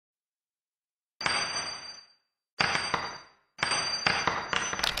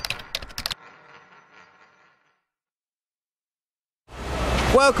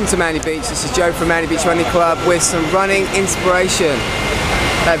welcome to Manly Beach. This is Joe from Manly Beach Running Club with some running inspiration.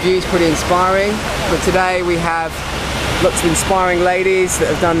 That view is pretty inspiring, but today we have lots of inspiring ladies that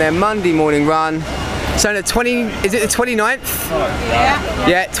have done their Monday morning run. So the 20, is it the 29th? Yeah.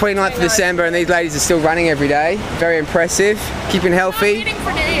 Yeah, 29th of December, and these ladies are still running every day. Very impressive, keeping healthy. Not waiting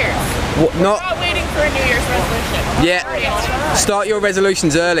for New Year's. Not waiting for a New Year's resolution. Yeah, start your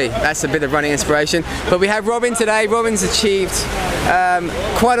resolutions early. That's a bit of running inspiration. But we have Robin today. Robin's achieved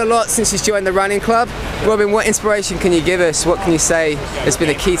quite a lot since she's joined the running club. Robin, what inspiration can you give us? What can you say has been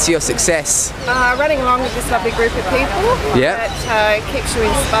a key to your success? Running along with this lovely group of people that keeps you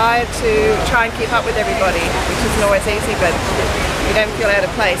inspired to try and keep up with everybody, which isn't always easy, but you don't feel out of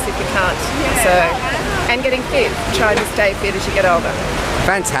place if you can't. So, and getting fit, trying to stay fit as you get older.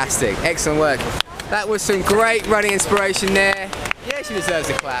 Fantastic, excellent work. That was some great running inspiration there. Yeah, she deserves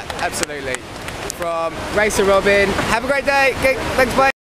a clap, absolutely. From Racer Robin, have a great day. Okay, thanks, bye.